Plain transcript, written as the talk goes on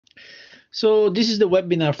So this is the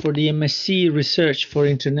webinar for the MSc Research for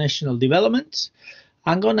International Development.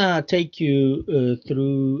 I'm gonna take you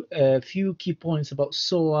through a few key points about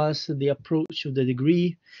SOAS, the approach of the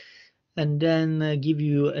degree, and then give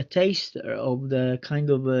you a taster of the kind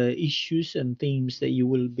of issues and themes that you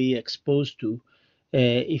will be exposed to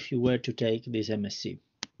if you were to take this MSc.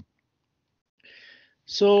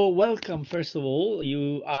 So welcome, first of all.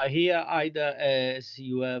 You are here either as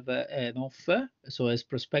you have an offer, so as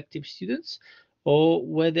prospective students, or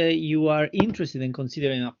whether you are interested in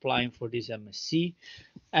considering applying for this MSc.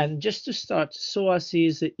 And just to start, SOAS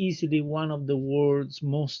is easily one of the world's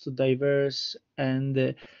most diverse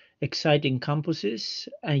and exciting campuses,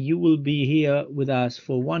 and you will be here with us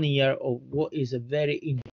for 1 year of what is a very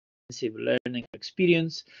intensive learning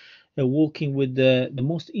experience, working with the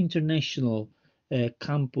most international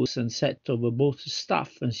campus and set of both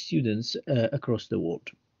staff and students across the world.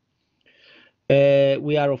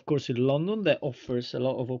 We are, of course, in London. That offers a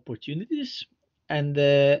lot of opportunities, and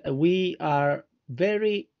we are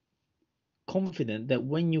very confident that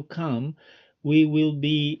when you come, we will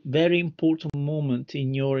be very important moment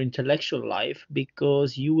in your intellectual life,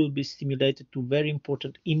 because you will be stimulated to very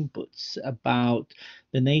important inputs about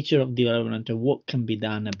the nature of development and what can be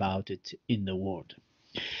done about it in the world.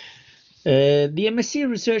 The MSc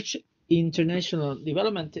Research International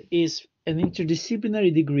Development is an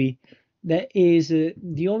interdisciplinary degree that is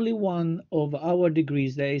the only one of our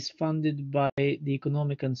degrees that is funded by the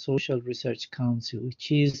Economic and Social Research Council,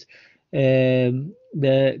 which is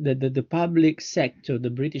the public sector,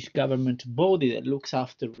 the British government body that looks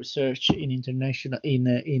after research in international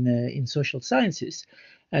in social sciences,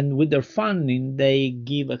 and with their funding they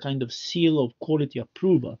give a kind of seal of quality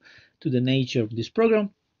approval to the nature of this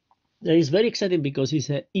program. That is very exciting because it's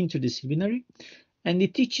interdisciplinary, and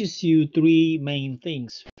it teaches you three main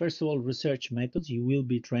things. First of all, research methods. You will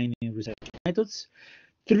be trained in research methods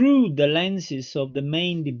through the lenses of the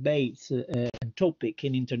main debates and topic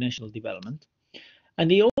in international development.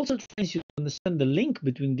 And it also trains you to understand the link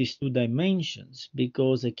between these two dimensions,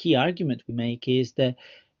 because a key argument we make is that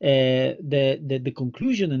the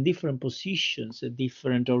conclusion and different positions that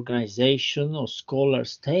different organizations or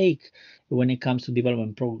scholars take when it comes to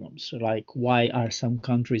development programs, like why are some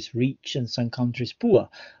countries rich and some countries poor?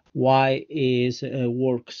 Why is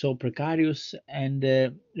work so precarious and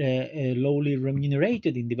lowly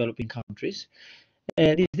remunerated in developing countries?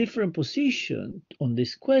 These different positions on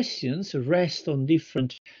these questions rest on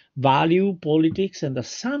different value, politics, and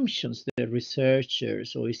assumptions that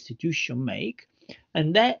researchers or institutions make,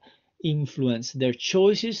 and that influence their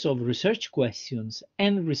choices of research questions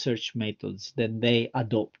and research methods that they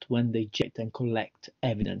adopt when they get and collect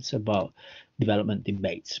evidence about development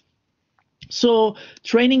debates. So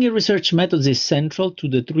training in research methods is central to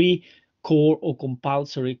the three core or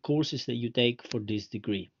compulsory courses that you take for this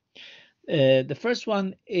degree. The first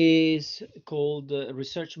one is called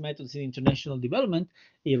Research Methods in International Development.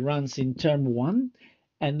 It runs in term 1,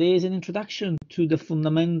 and there is an introduction to the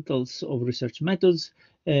fundamentals of research methods.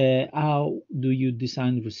 How do you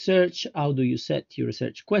design research? How do you set your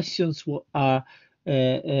research questions? What are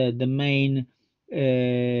the main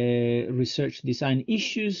research design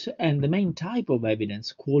issues and the main type of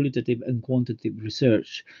evidence, qualitative and quantitative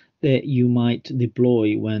research, that you might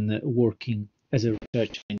deploy when working as a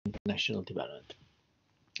researcher in international development.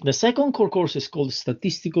 The second core course is called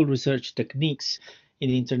Statistical Research Techniques in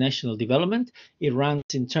International Development. It runs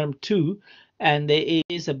in term 2, and it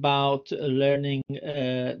is about learning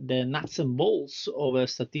the nuts and bolts of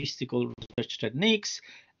statistical research techniques,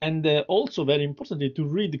 and also, very importantly, to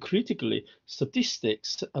read critically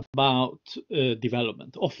statistics about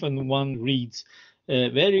development. Often one reads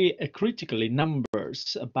very critically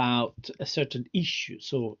numbers about a certain issue.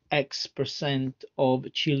 So X%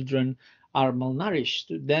 of children are malnourished.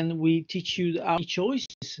 Then we teach you how many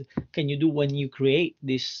choices can you do when you create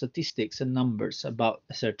these statistics and numbers about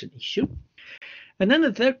a certain issue. And then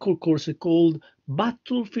the third core course is called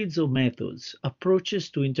Battlefields of Methods, Approaches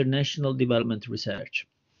to International Development Research.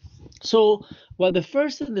 So while the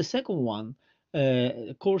first and the second one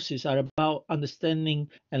courses are about understanding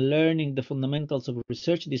and learning the fundamentals of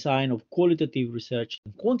research design, of qualitative research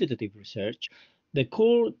and quantitative research, the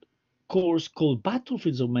core course called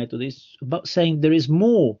Battlefields of Method is about saying there is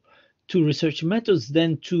more to research methods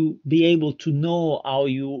than to be able to know how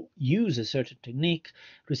you use a certain technique.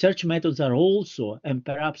 Research methods are also, and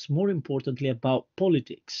perhaps more importantly, about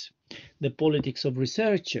politics. The politics of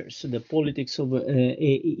researchers, the politics of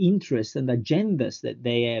interest and agendas that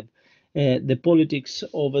they have, the politics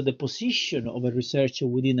of the position of a researcher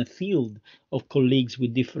within a field of colleagues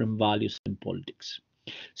with different values and politics.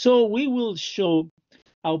 So we will show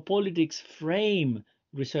how politics frame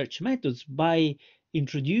research methods by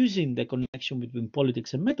introducing the connection between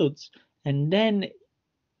politics and methods, and then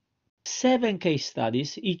 7 case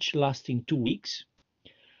studies, each lasting 2 weeks,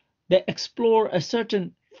 that explore a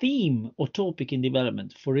certain theme or topic in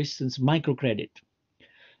development, for instance, microcredit,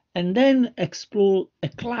 and then explore a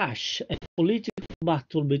clash, a political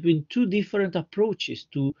battle between 2 different approaches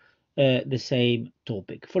to the same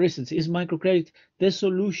topic. For instance, is microcredit the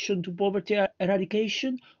solution to poverty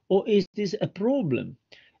eradication, or is this a problem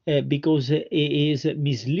because it is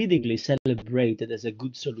misleadingly celebrated as a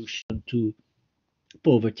good solution to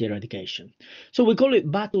poverty eradication? So we call it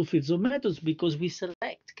battlefields of methods because we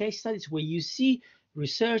select case studies where you see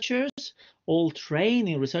researchers all trained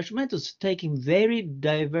in research methods taking very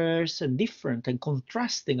diverse and different and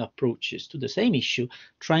contrasting approaches to the same issue,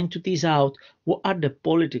 trying to tease out what are the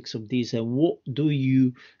politics of this and what do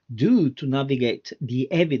you do to navigate the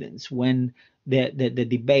evidence when the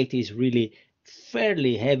debate is really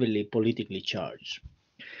fairly heavily politically charged.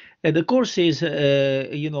 The course is,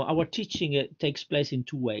 our teaching takes place in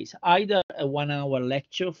 2 ways. Either a 1-hour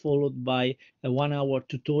lecture followed by a 1-hour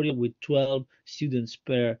tutorial with 12 students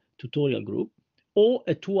per tutorial group, or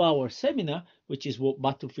a 2-hour seminar, which is what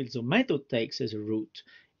Battlefields of Method takes as a route.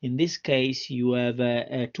 In this case, you have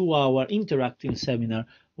a 2-hour interactive seminar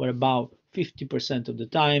where about 50% of the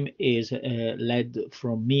time is led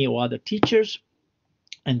from me or other teachers,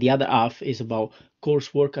 and the other half is about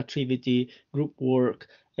coursework activity, group work,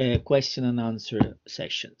 question and answer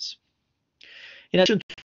sessions. In addition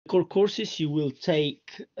to core courses, you will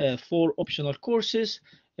take 4 optional courses.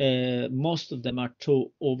 Most of them are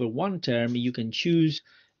taught over 1 term. You can choose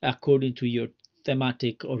according to your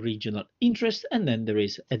thematic or regional interest, and then there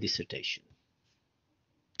is a dissertation.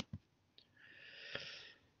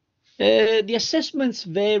 The assessments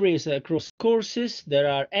varies across courses. There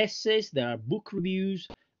are essays, there are book reviews,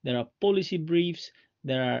 there are policy briefs,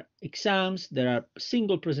 there are exams, there are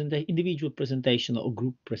single individual presentation or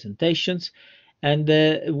group presentations, and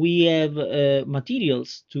we have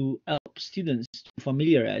materials to help students to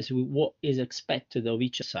familiarize with what is expected of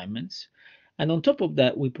each assignment. And on top of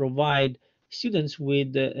that, we provide students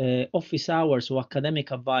with office hours or academic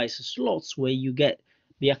advice slots where you get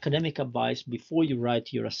the academic advice before you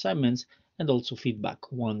write your assignments, and also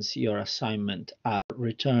feedback once your assignment are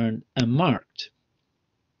returned and marked.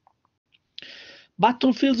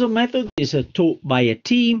 Battlefields of Method is taught by a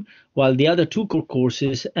team, while the other 2 core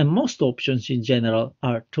courses and most options in general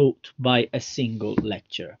are taught by a single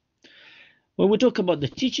lecturer. When we talk about the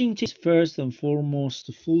teaching teams, first and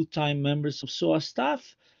foremost, full-time members of SOAS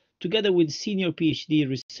staff, together with senior PhD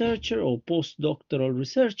researcher or postdoctoral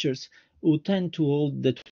researchers who tend to hold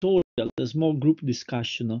the tutorial, the small group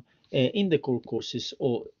discussion in the core courses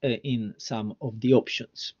or in some of the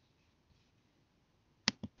options.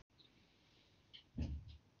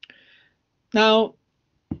 Now,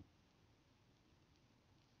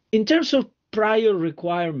 in terms of prior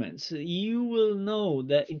requirements, you will know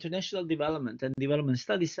that international development and development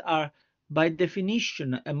studies are, by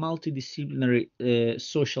definition, a multidisciplinary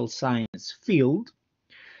social science field,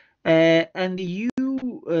 and you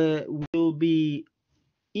will be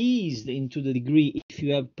eased into the degree if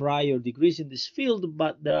you have prior degrees in this field,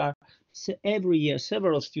 but there are every year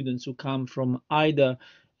several students who come from either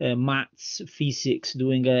maths, physics,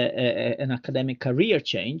 doing an academic career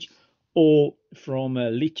change, or from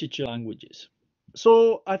literature languages.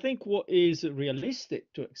 So I think what is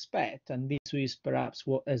realistic to expect, and this is perhaps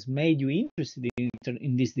what has made you interested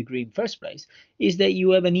in this degree in the first place, is that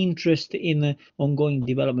you have an interest in ongoing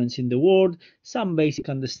developments in the world, some basic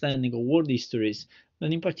understanding of world histories,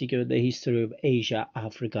 and in particular the history of Asia,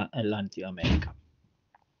 Africa, and Latin America.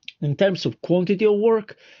 In terms of quantity of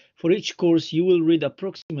work, for each course you will read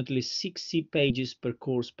approximately 60 pages per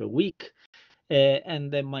course per week. And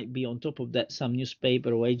there might be on top of that some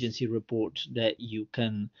newspaper or agency report that you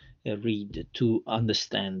can read to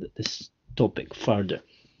understand this topic further.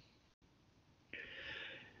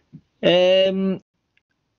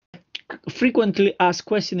 Frequently asked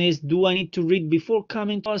question is, do I need to read before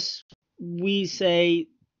coming to us? We say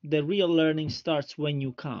the real learning starts when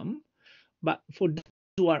you come, but for those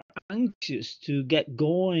who are anxious to get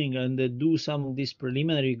going and do some of this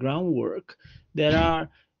preliminary groundwork, there are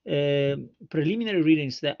preliminary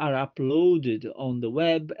readings that are uploaded on the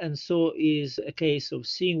web, and so is a case of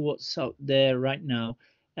seeing what's out there right now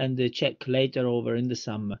and check later over in the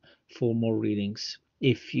summer for more readings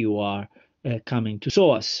if you are coming to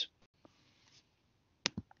SOAS.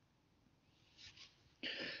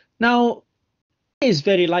 Now, it is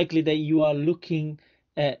very likely that you are looking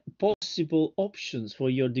possible options for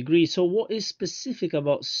your degree. So what is specific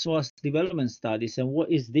about SOAS development studies and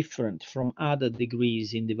what is different from other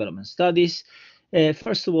degrees in development studies?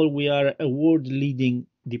 First of all, we are a world-leading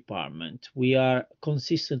department. We are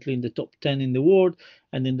consistently in the top 10 in the world,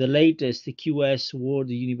 and in the latest QS World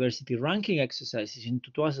University Ranking exercises in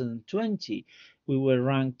 2020, we were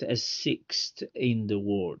ranked as 6th in the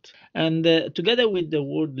world. And together with the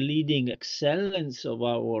world-leading excellence of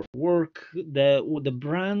our work, the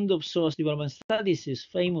brand of SOAS Development Studies is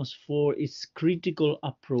famous for its critical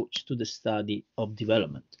approach to the study of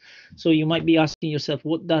development. So you might be asking yourself,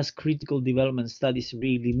 what does critical development studies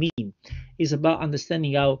really mean? It's about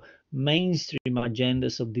understanding how mainstream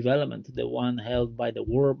agendas of development, the one held by the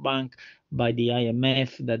World Bank, by the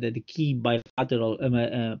IMF, that are the key bilateral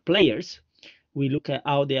players. We look at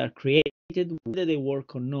how they are created, whether they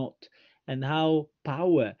work or not, and how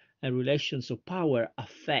power and relations of power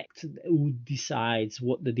affect who decides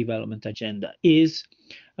what the development agenda is.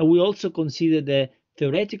 And we also consider the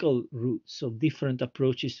theoretical roots of different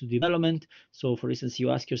approaches to development. So, for instance,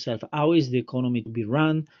 you ask yourself, how is the economy to be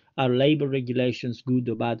run? Are labor regulations good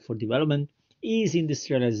or bad for development? Is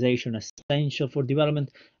industrialization essential for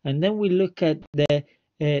development? And then we look at the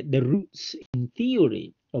roots in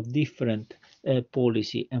theory of different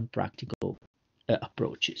policy and practical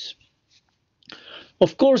approaches.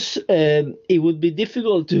 Of course, it would be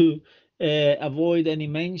difficult to avoid any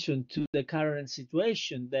mention to the current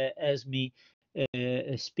situation that has me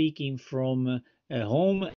speaking from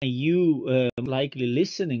home and you likely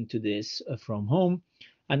listening to this from home,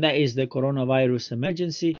 and that is the coronavirus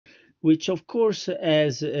emergency, which of course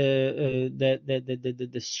has the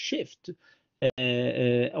shift,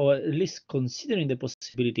 or at least considering the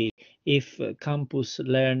possibility if campus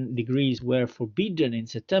learn degrees were forbidden in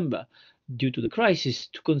September due to the crisis,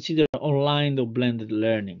 to consider online or blended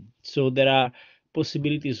learning. So there are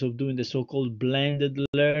possibilities of doing the so-called blended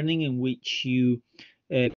learning, in which you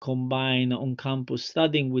combine on-campus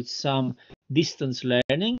studying with some distance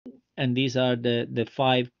learning, and these are the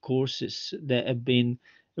 5 courses that have been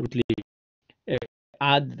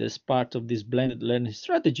added as part of this blended learning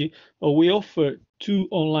strategy. We offer 2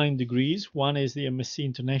 online degrees. One is the MSc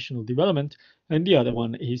International Development, and the other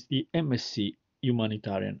one is the MSc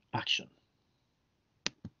Humanitarian Action.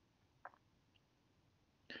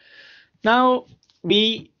 Now,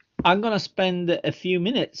 I'm going to spend a few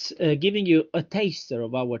minutes giving you a taster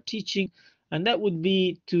of our teaching, and that would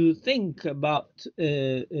be to think about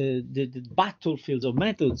the battlefields of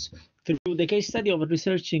methods through the case study of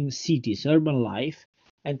researching cities, urban life,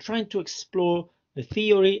 and trying to explore the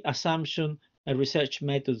theory, assumption, and research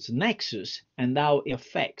methods nexus, and how it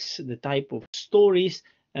affects the type of stories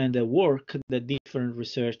and the work that different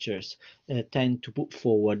researchers tend to put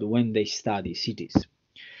forward when they study cities.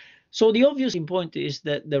 So the obvious point is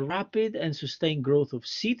that the rapid and sustained growth of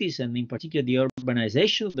cities, and in particular the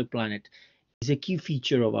urbanization of the planet, is a key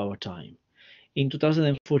feature of our time. In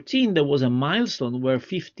 2014, there was a milestone where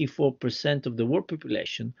 54% of the world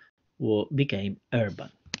population became urban.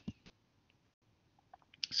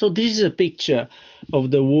 So this is a picture of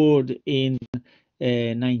the world in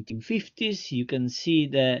 1950s. You can see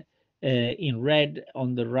that in red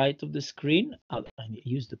on the right of the screen. I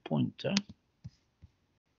use the pointer.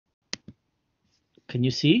 Can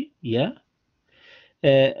you see? Yeah.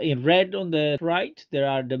 In red on the right, there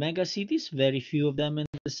are the mega cities, very few of them in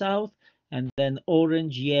the south. And then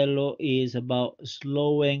orange, yellow is about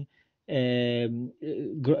slowing,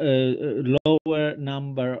 lower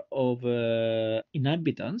number of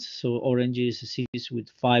inhabitants. So orange is cities with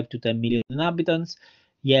 5 to 10 million inhabitants.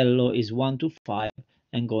 Yellow is 1 to 5,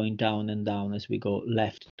 and going down and down as we go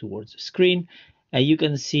left towards the screen. You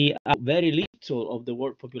can see very little of the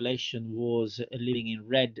world population was living in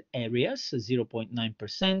red areas,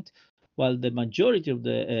 0.9%, while the majority of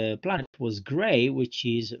the planet was gray, which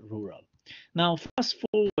is rural. Now, fast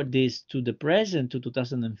forward this to the present, to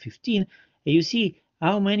 2015, you see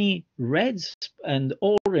how many reds and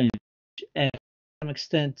orange, and to some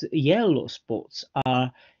extent yellow spots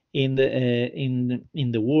are in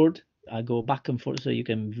the world. I go back and forth so you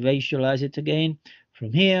can visualize it again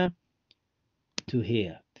from here to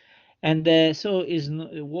here. And so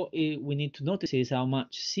what we need to notice is how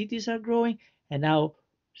much cities are growing, and how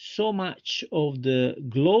so much of the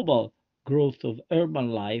global growth of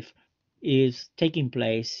urban life is taking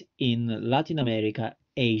place in Latin America,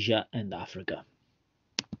 Asia, and Africa.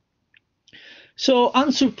 So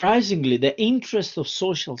unsurprisingly, the interest of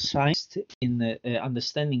social science in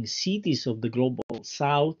understanding cities of the global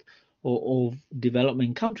south or of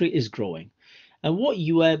developing country is growing. And what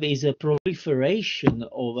you have is a proliferation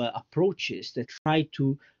of approaches that try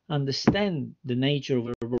to understand the nature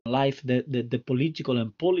of urban life, the political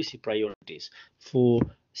and policy priorities for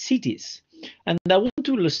cities. And I want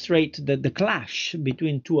to illustrate the clash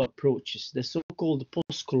between two approaches, the so-called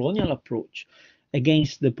post-colonial approach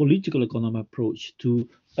against the political economy approach to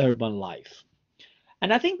urban life.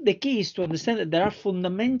 And I think the key is to understand that there are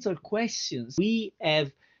fundamental questions we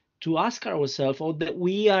have to ask ourselves, or that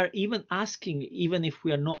we are even asking, even if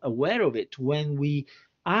we are not aware of it, when we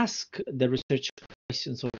ask the research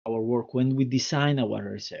questions of our work, when we design our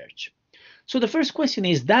research. So the first question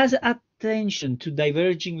is, does attention to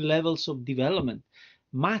diverging levels of development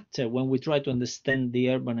matter when we try to understand the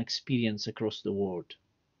urban experience across the world?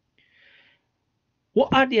 What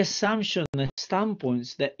are the assumptions and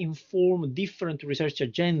standpoints that inform different research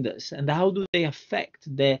agendas, and how do they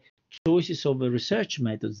affect the choices of the research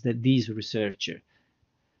methods that these researchers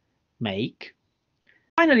make?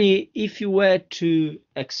 Finally, if you were to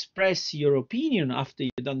express your opinion after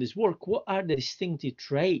you've done this work, what are the distinctive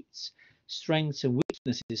traits, strengths, and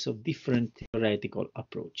weaknesses of different theoretical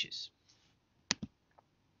approaches?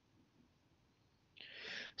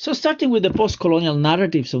 So starting with the post-colonial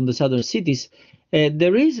narratives on the southern cities,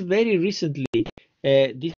 there is very recently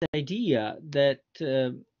this idea that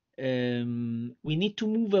we need to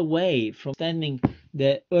move away from understanding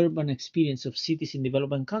the urban experience of cities in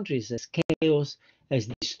developing countries as chaos, as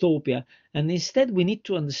dystopia, and instead we need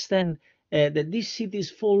to understand that these cities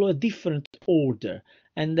follow a different order.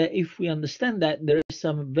 And if we understand that, there is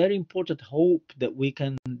some very important hope that we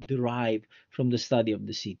can derive from the study of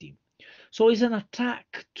the city. So it's an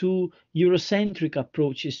attack to Eurocentric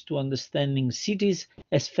approaches to understanding cities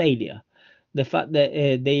as failure. The fact that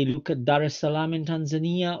they look at Dar es Salaam in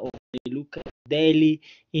Tanzania, or they look at Delhi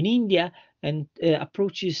in India, and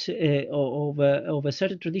approaches of a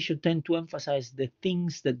certain tradition tend to emphasize the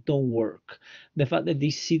things that don't work. The fact that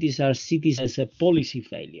these cities are cities as a policy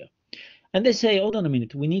failure. And they say, hold on a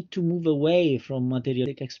minute, we need to move away from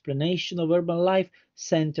materialistic explanation of urban life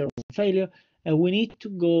centered on failure, and we need to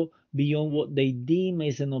go beyond what they deem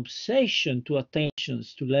as an obsession to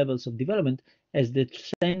attentions to levels of development as the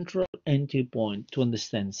central entry point to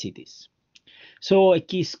understand cities. So a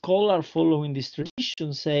key scholar following this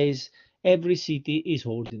tradition says every city is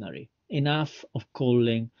ordinary. Enough of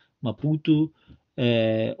calling Maputo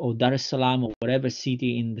or Dar es Salaam or whatever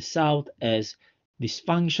city in the south as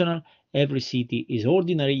dysfunctional. Every city is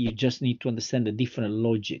ordinary. You just need to understand the different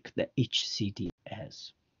logic that each city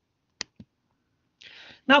has.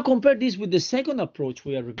 Now compare this with the second approach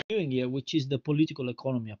we are reviewing here, which is the political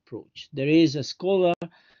economy approach. There is a scholar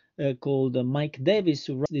called Mike Davis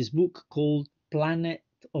who wrote this book called Planet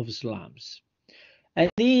of Slums. And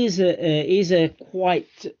this is a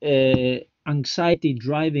quite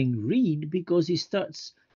anxiety-driving read, because he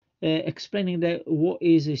starts explaining that what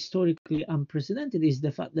is historically unprecedented is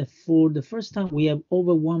the fact that for the first time we have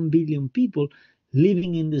over 1 billion people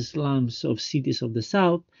living in the slums of cities of the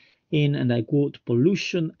South in, and I quote,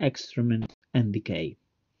 pollution, excrement, and decay.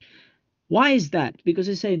 Why is that? Because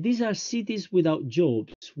they say these are cities without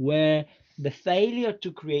jobs, where the failure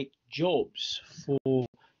to create jobs for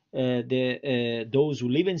those who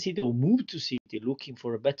live in city or move to city looking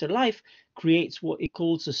for a better life creates what it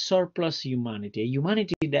calls a surplus humanity, a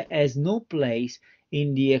humanity that has no place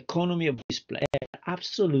in the economy of this place,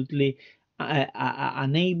 absolutely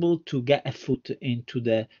unable to get a foot into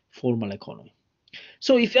the formal economy.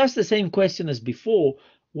 So if you ask the same question as before,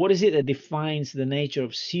 what is it that defines the nature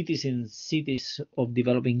of cities in cities of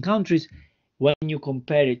developing countries when you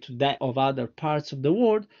compare it to that of other parts of the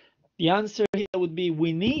world? The answer here would be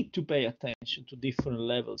we need to pay attention to different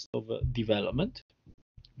levels of development,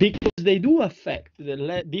 because they do affect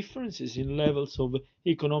the differences in levels of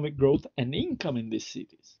economic growth and income in these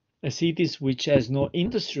cities. Cities which has no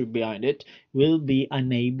industry behind it will be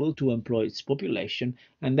unable to employ its population,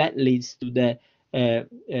 and that leads to the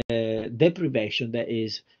deprivation that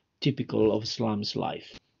is typical of slums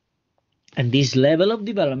life. And this level of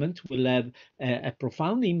development will have a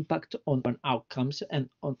profound impact on urban outcomes and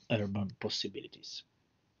on urban possibilities.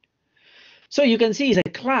 So you can see it's a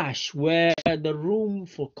clash where the room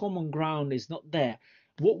for common ground is not there.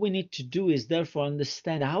 What we need to do is therefore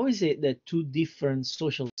understand how is it that two different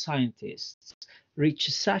social scientists reach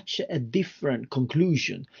such a different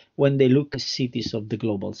conclusion when they look at cities of the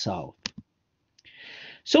global south.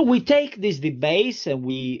 So we take this debate and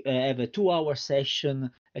we have a 2-hour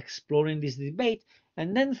session exploring this debate.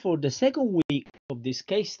 And then for the second week of this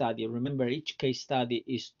case study, remember each case study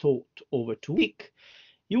is taught over 2 weeks,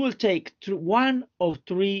 you will take one of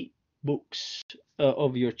 3 books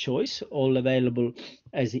of your choice, all available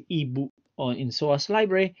as an ebook in SOAS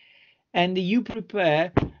library, and you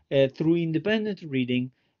prepare through independent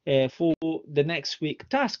reading for the next week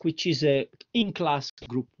task, which is a in-class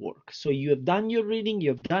group work. So you have done your reading, you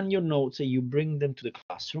have done your notes, and you bring them to the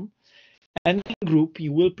classroom. And in group,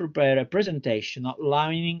 you will prepare a presentation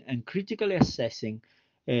outlining and critically assessing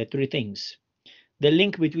three things: the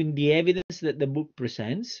link between the evidence that the book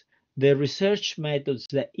presents, the research methods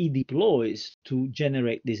that it deploys to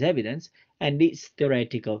generate this evidence, and its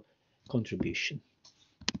theoretical contribution.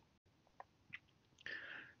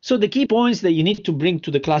 So the key points that you need to bring to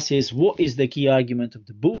the class is: what is the key argument of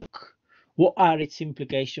the book? What are its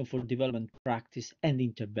implications for development practice and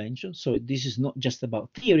intervention? So this is not just about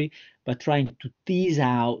theory, but trying to tease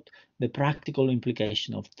out the practical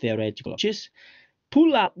implication of theoretical approaches.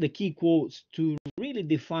 Pull out the key quotes to really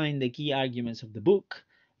define the key arguments of the book.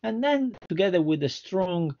 And then, together with a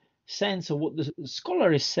strong sense of what the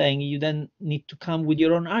scholar is saying, you then need to come with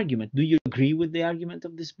your own argument. Do you agree with the argument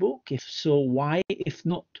of this book? If so, why? If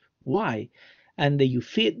not, why? And then you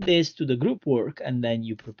fit this to the group work, and then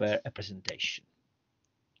you prepare a presentation.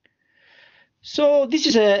 So this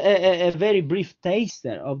is a very brief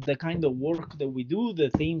taster of the kind of work that we do, the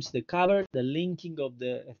themes they cover, the linking of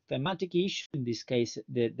the thematic issue, in this case,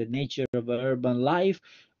 the nature of urban life,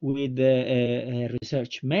 with the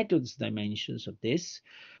research methods dimensions of this.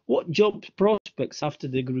 What job prospects after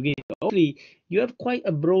the degree? Obviously, you have quite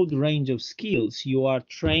a broad range of skills. You are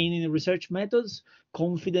trained in research methods,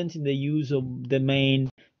 confident in the use of the main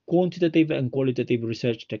quantitative and qualitative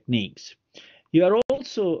research techniques. You are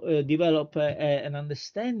also develop an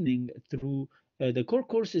understanding through the core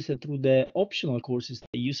courses and through the optional courses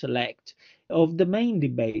that you select of the main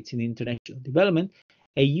debates in international development.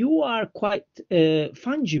 You are quite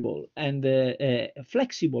fungible and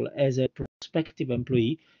flexible as a prospective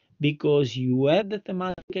employee, because you have the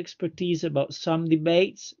thematic expertise about some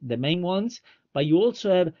debates, the main ones, but you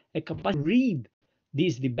also have a capacity to read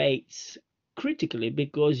these debates critically,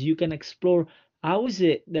 because you can explore how is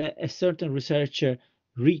it that a certain researcher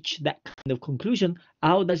reached that kind of conclusion?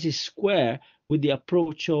 How does it square with the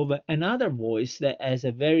approach of another voice that has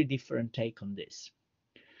a very different take on this?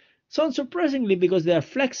 So unsurprisingly, because they are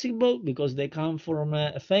flexible, because they come from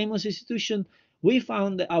a famous institution, we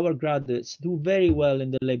found that our graduates do very well in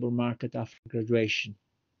the labor market after graduation.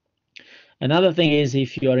 Another thing is,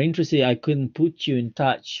 if you are interested, I couldn't put you in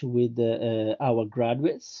touch with our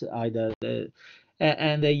graduates either,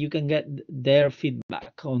 and you can get their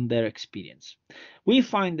feedback on their experience. We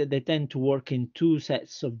find that they tend to work in two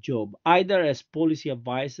sets of job, either as policy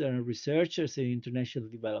advisor and researchers in international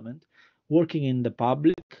development, working in the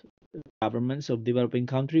public governments of developing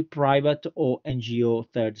country, private or NGO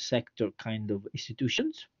third sector kind of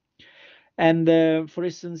institutions. And for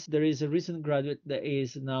instance, there is a recent graduate that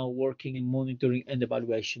is now working in monitoring and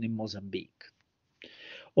evaluation in Mozambique.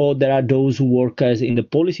 Or there are those who work as in the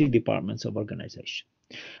policy departments of organization.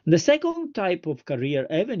 The second type of career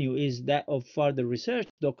avenue is that of further research,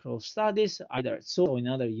 doctoral studies, either at SOAS or in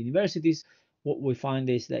other universities. What we find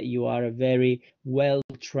is that you are a very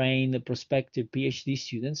well-trained prospective PhD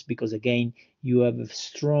students, because again, you have a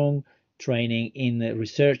strong training in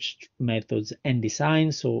research methods and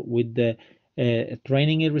design. So with the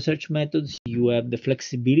training in research methods, you have the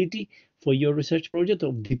flexibility for your research project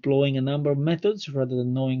of deploying a number of methods rather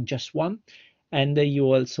than knowing just one. And then you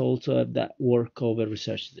also have that work over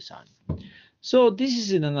research design. So this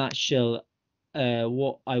is in a nutshell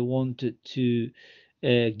what I wanted to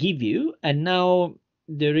give you. And now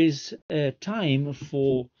there is time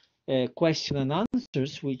for question and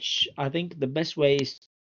answers, which I think the best way is to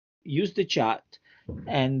use the chat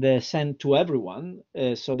and send to everyone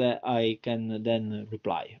so that I can then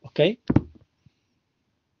reply. Okay.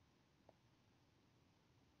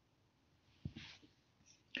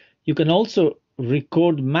 You can also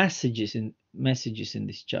record messages in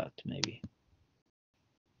this chat, maybe.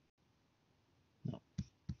 No.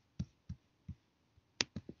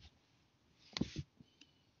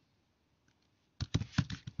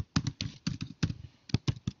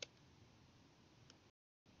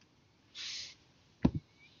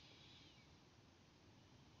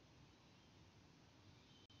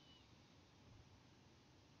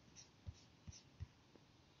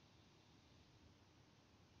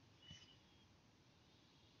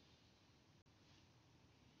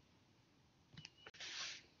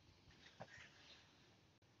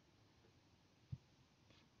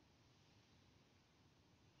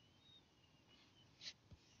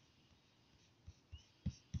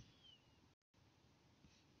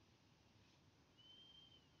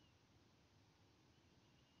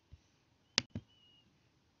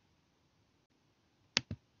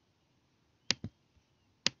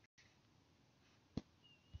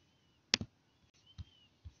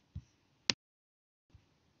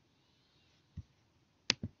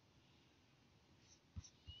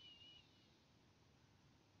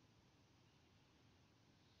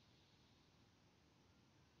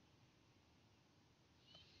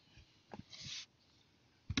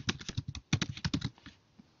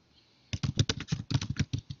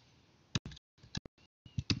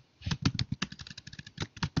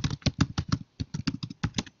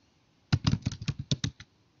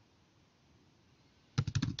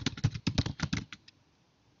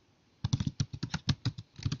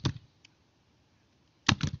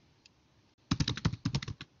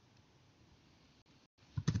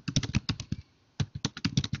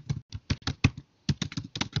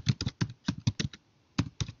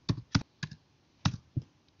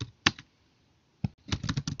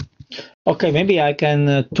 Okay, maybe I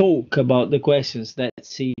can talk about the questions.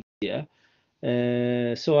 That's easier.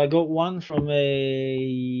 So I got one from a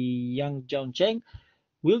young John Cheng.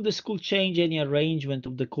 Will the school change any arrangement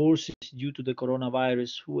of the courses due to the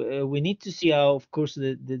coronavirus? We need to see how, of course,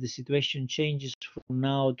 the situation changes from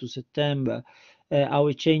now to September, how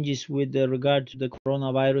it changes with regard to the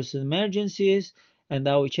coronavirus emergencies, and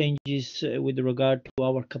how it changes with regard to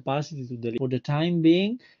our capacity to deliver. For the time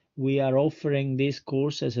being, we are offering this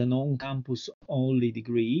course as an on-campus only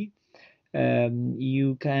degree.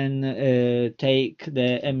 You can take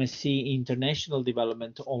the MSc International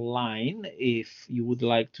Development online if you would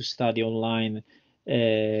like to study online,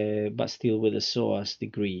 but still with a SOAS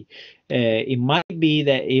degree. It might be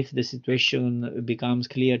that if the situation becomes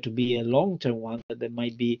clear to be a long-term one, that there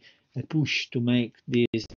might be a push to make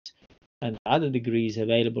this and other degrees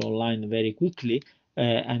available online very quickly,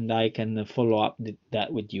 and I can follow up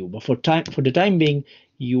that with you. But for the time being,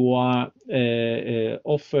 you are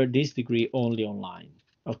offered this degree only online.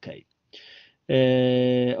 Okay.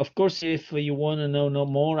 Of course, if you want to know no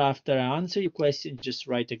more after I answer your question, just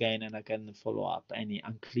write again and I can follow up any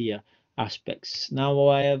unclear aspects. Now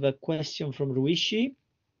I have a question from Ruishi.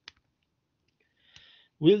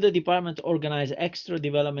 Will the department organize extra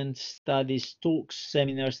development studies talks,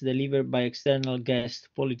 seminars delivered by external guests,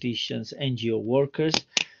 politicians, NGO workers?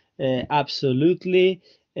 Absolutely.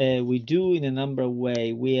 We do in a number of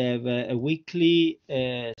ways. We have a weekly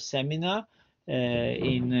seminar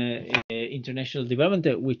in international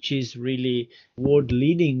development, which is really world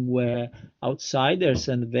leading, where outsiders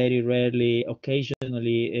and very rarely,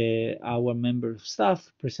 occasionally, our member of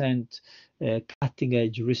staff present cutting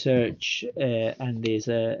edge research, and is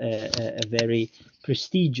a very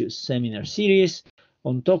prestigious seminar series.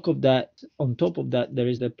 On top of that, there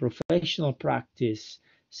is the professional practice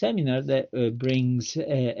seminar that brings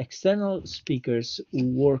external speakers who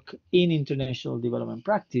work in international development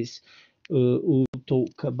practice, who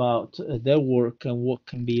talk about their work and what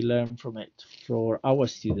can be learned from it for our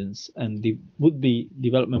students and the would-be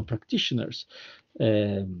development practitioners,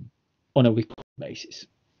 on a weekly basis.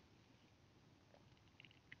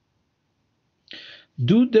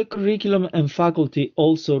 Do the curriculum and faculty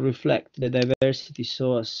also reflect the diversity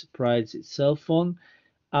SOAS prides itself on?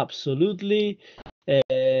 Absolutely.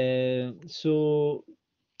 So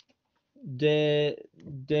the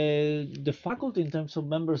the faculty in terms of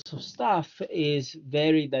members of staff is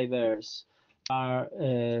very diverse. Are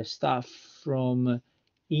staff from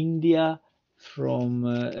India, from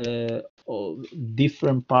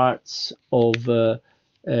different parts of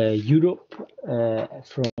Europe,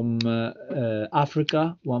 from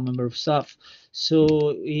Africa, one member of staff.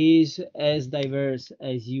 So is as diverse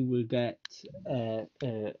as you will get a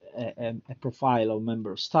profile of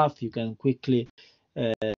member of staff. You can quickly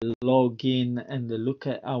log in and look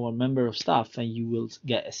at our member of staff, and you will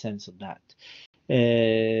get a sense of that.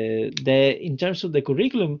 In terms of the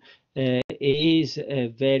curriculum, it is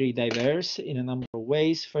very diverse in a number of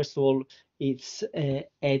ways. First of all, its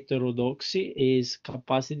heterodoxy is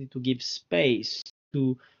capacity to give space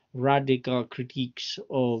to radical critiques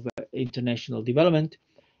of international development.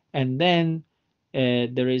 And then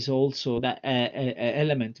there is also that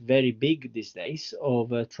element, very big these days,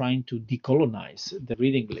 of trying to decolonize the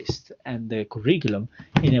reading list and the curriculum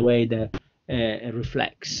in a way that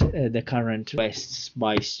reflects the current requests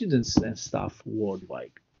by students and staff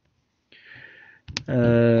worldwide.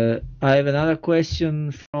 I have another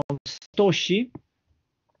question from Satoshi.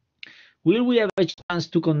 Will we have a chance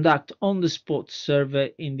to conduct on-the-spot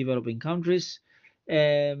survey in developing countries?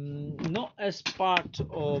 Not as part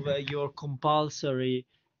of your compulsory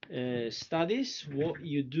studies. What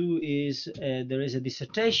you do is there is a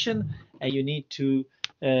dissertation, and you need to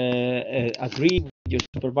agree with your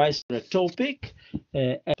supervisor a topic.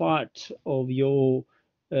 As part of your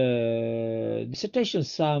dissertation,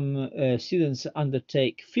 some students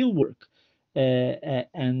undertake fieldwork,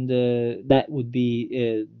 and that would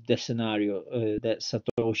be the scenario that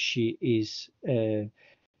Satoshi is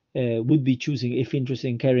would be choosing if interested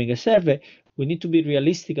in carrying a survey. We need to be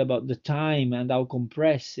realistic about the time and how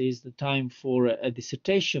compressed is the time for a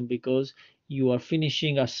dissertation, because you are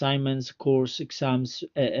finishing assignments, course exams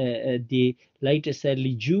the latest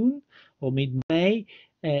early June or mid-May,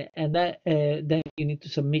 and that then you need to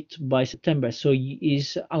submit by September. So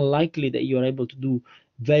it's unlikely that you are able to do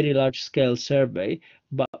very large scale survey,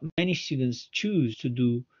 but many students choose to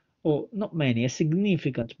do, or not many, a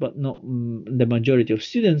significant, but not the majority of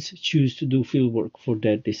students choose to do fieldwork for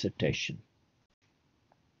their dissertation.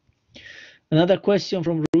 Another question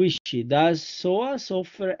from Ruishi. Does SOAS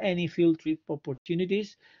offer any field trip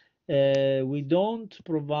opportunities? We don't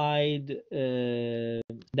provide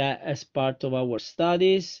that as part of our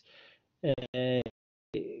studies. Uh,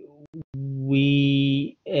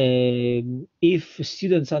 if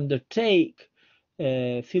students undertake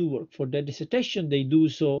fieldwork for their dissertation, they do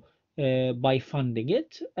so by funding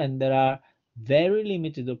it, and there are very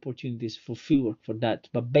limited opportunities for fieldwork for that.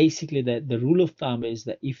 But basically, the rule of thumb is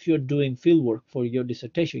that if you're doing fieldwork for your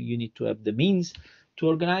dissertation, you need to have the means to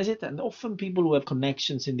organize it. And often people who have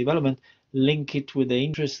connections in development link it with the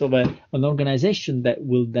interest of an organization that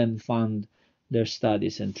will then fund their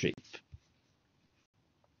studies and trip.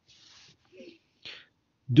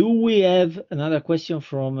 Do we have another question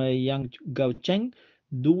from Yang Gao Cheng?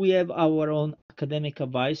 Do we have our own academic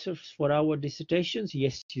advisors for our dissertations?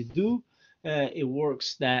 Yes, you do. It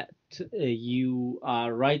works that you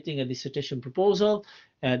are writing a dissertation proposal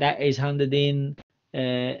that is handed in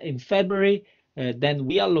February. Then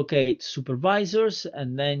we allocate supervisors,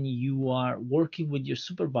 and then you are working with your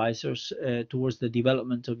supervisors towards the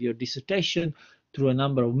development of your dissertation through a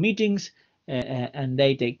number of meetings, and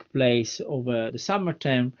they take place over the summer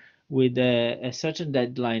term with a certain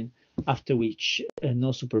deadline after which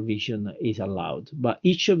no supervision is allowed. But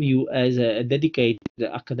each of you as a dedicated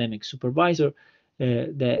academic supervisor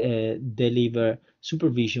that deliver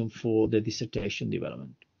supervision for the dissertation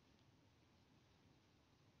development.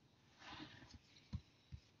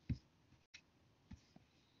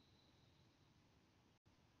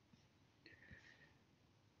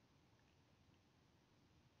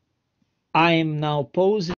 I am now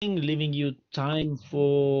pausing, leaving you time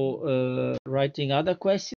for writing other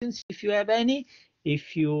questions if you have any.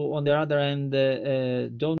 If you, on the other hand,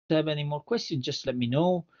 don't have any more questions, just let me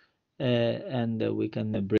know and we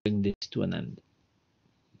can bring this to an end.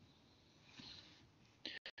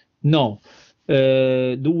 No.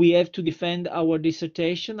 Do we have to defend our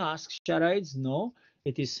dissertation? Asks Sharaids. No.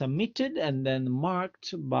 It is submitted and then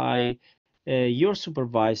marked by your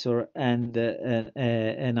supervisor and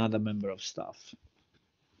another member of staff.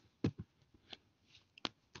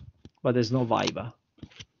 But there's no viva.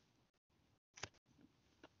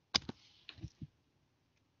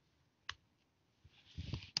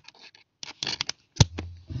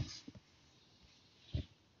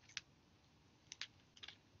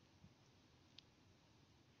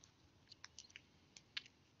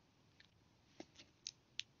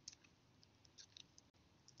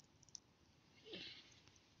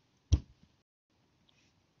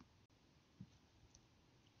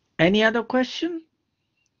 Any other question?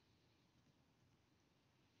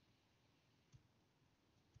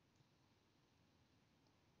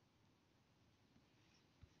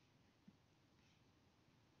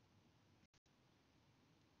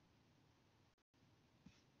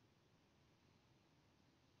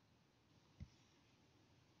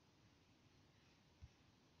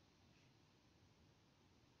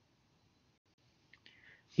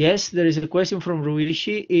 Yes, there is a question from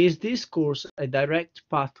Ruishi. Is this course a direct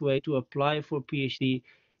pathway to apply for PhD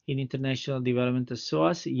in international development at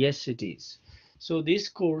SOAS? Yes, it is. So this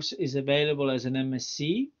course is available as an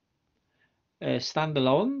MSc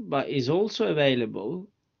standalone, but is also available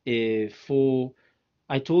for,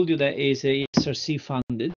 I told you that is ESRC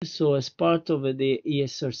funded. So as part of the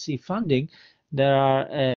ESRC funding, there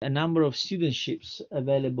are a number of studentships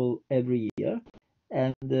available every year.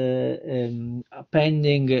 And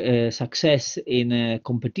pending success in a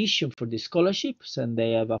competition for the scholarships, and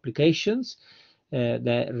they have applications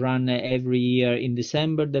that run every year in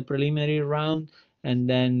December, the preliminary round, and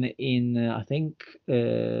then in I think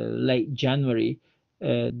late January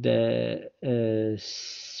the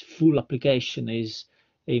full application is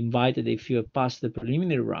invited if you have passed the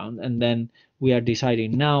preliminary round, and then we are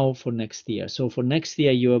deciding now for next year. So for next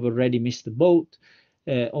year you have already missed the boat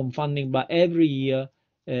on funding, but every year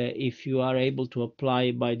if you are able to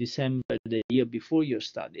apply by December the year before your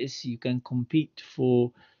studies, you can compete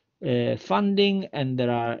for funding, and there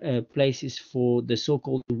are places for the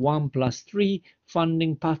so-called 1+3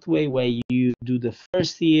 funding pathway, where you do the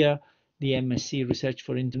first year the MSc Research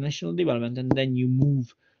for International Development, and then you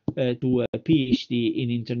move to a PhD in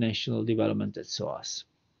International Development at SOAS.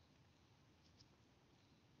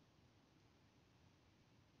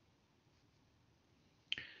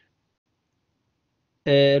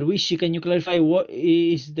 Ruishi, can you clarify what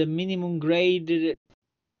is the minimum grade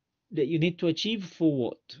that you need to achieve for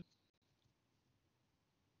what?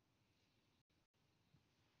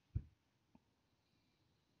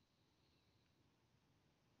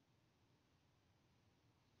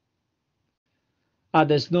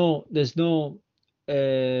 There's no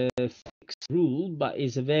fixed rule, but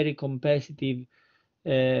it's a very competitive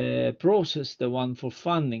process, the one for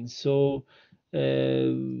funding. So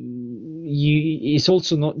it's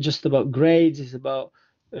also not just about grades, it's about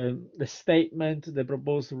the statement, the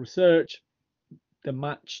proposed research, the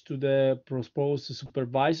match to the proposed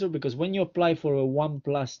supervisor, because when you apply for a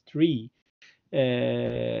 1+3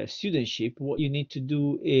 studentship, what you need to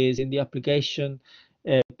do is in the application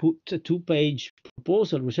put a 2-page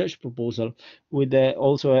proposal, research proposal, with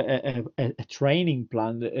also a training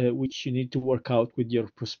plan which you need to work out with your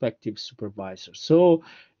prospective supervisor. So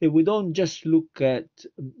we don't just look at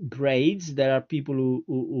grades. There are people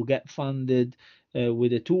who get funded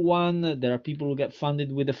with a 2-1. There are people who get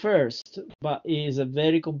funded with a first, but it is a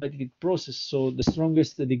very competitive process. So the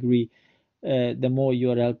strongest the degree, the more you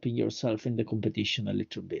are helping yourself in the competition a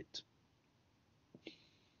little bit.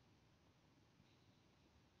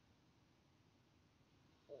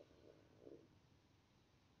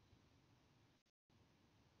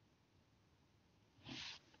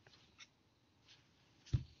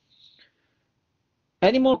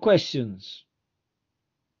 Any more questions?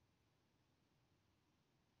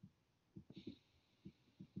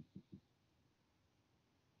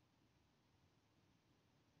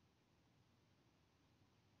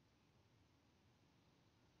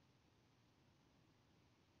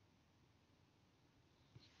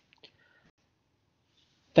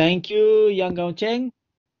 Thank you, Yang Gao Cheng.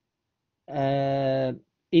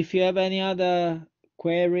 If you have any other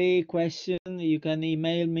query, question, you can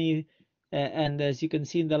email me. And as you can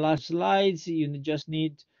see in the last slides, you just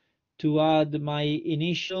need to add my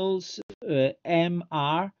initials,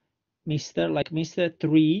 MR, Mr. like Mr.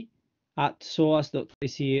 3 at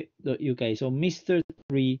soas.ac.uk. So Mr.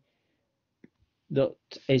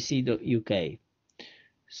 3.ac.uk.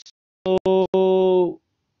 So,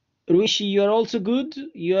 Rishi, you are also good?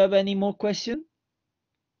 You have any more questions?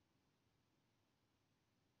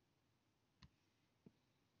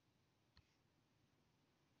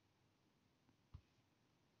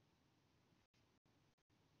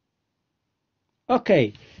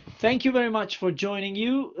 Okay, thank you very much for joining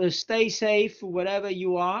you. Stay safe wherever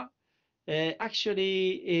you are.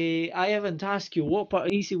 Actually, I haven't asked you what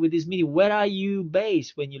part easy with this meeting. Where are you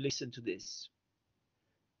based when you listen to this?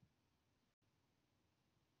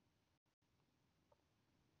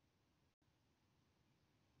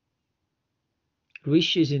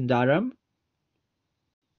 Rish is in Durham.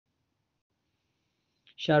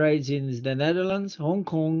 Shara is in the Netherlands, Hong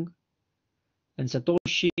Kong, and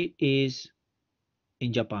Satoshi is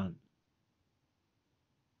in Japan,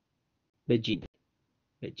 Beijing.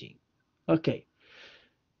 Beijing. Okay,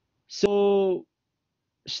 so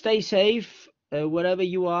stay safe wherever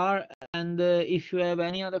you are, and if you have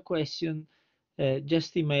any other question,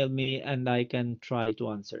 just email me and I can try to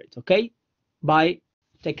answer it. Okay, bye,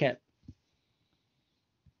 take care.